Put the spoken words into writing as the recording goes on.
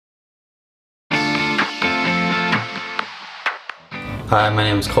Hi, my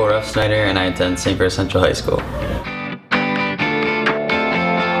name is Cole Ruff-Snyder and I attend St. Clair Central High School.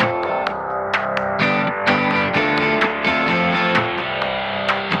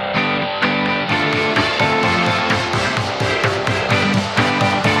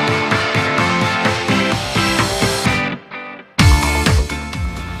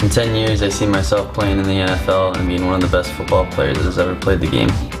 In 10 years, I see myself playing in the NFL and being one of the best football players that has ever played the game.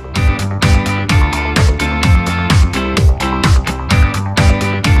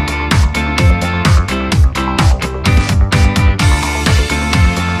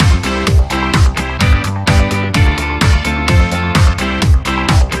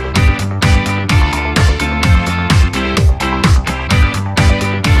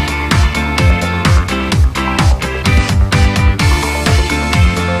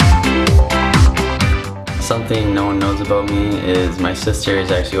 Something no one knows about me is my sister is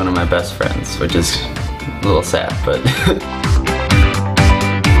actually one of my best friends, which is a little sad, but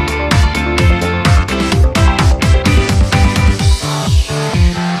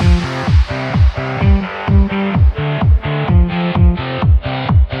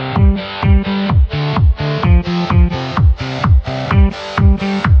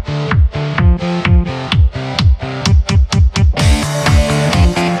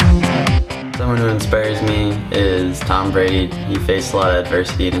someone who inspires me is Tom Brady. He faced a lot of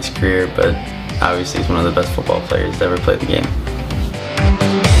adversity in his career, but obviously he's one of the best football players to ever play the game.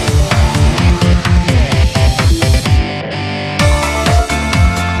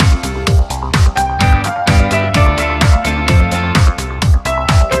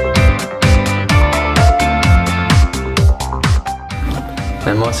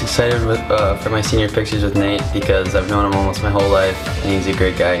 I'm most excited for my senior pictures with Nate because I've known him almost my whole life and he's a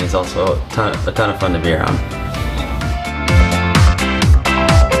great guy and he's also a ton of fun to be around.